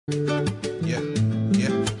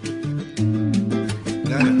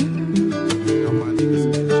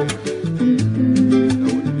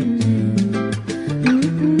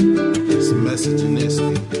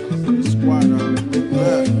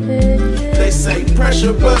say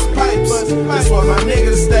pressure bust pipes. That's why my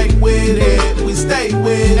niggas stay with it. We stay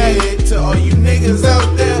with it. To all you niggas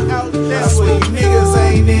out there, I swear you niggas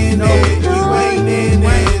ain't in it. You ain't in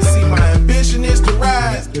it. See, my ambition is to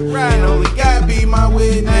rise, and only God be my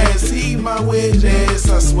witness. He my witness.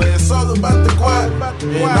 I swear it's all about the quad.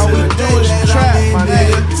 And all we do is trap, my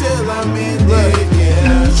nigga, till I'm in it.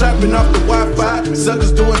 Yeah, trapping off the Wi-Fi,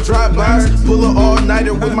 suckers doing drive-bys, pull an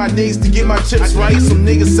all-nighter with my niggas to get my chips right. Some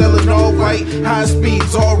niggas selling all white, high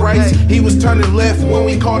speeds, all right. He was turning left when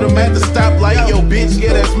we caught him at the stoplight. Yo, bitch,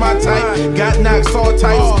 yeah, that's my type. Got knocks all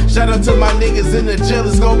types. Shout out to my niggas in the jail,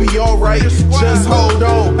 it's gonna be alright. Just hold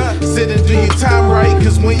on, sit and do your time right,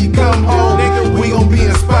 cause when you come home, we gon' be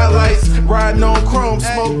in spotlights. Riding on chrome,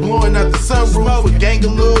 smoke blowing out the sunroof. A gang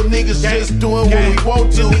of little niggas just doing what we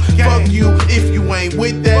want to. Fuck you if you ain't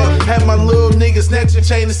with that. Have my little niggas snatch your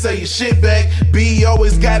chain and say your shit back. B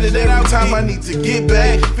always got it every time I need to get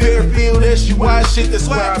back. Fairfield, SUI shit, that's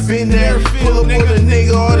where I been there. Pull up on a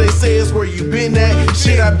nigga, all they say is where you been at.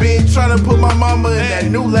 Shit, I been tryna put my mama in that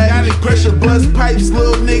new lap. Pressure bust pipes,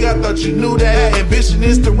 little nigga, I thought you knew that. Ambition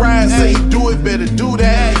is to rise, say you do it, better do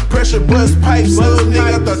that. Pressure bust pipes, little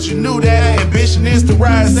nigga, I thought you knew that. Ambition is to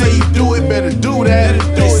rise, say you do it, better do that.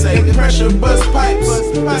 They say pressure bust pipes,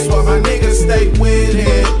 that's why my niggas stay with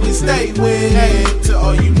it. We stay with it. To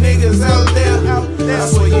all you niggas out there, I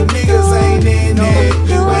swear you niggas ain't in it.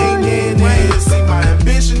 You ain't in it. See, my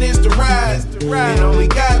ambition is to rise, and only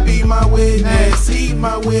God be my witness. He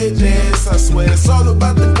my witness. I swear it's all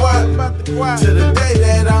about the quad. To the day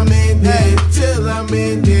that I'm in it, till I'm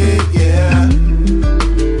in it, yeah.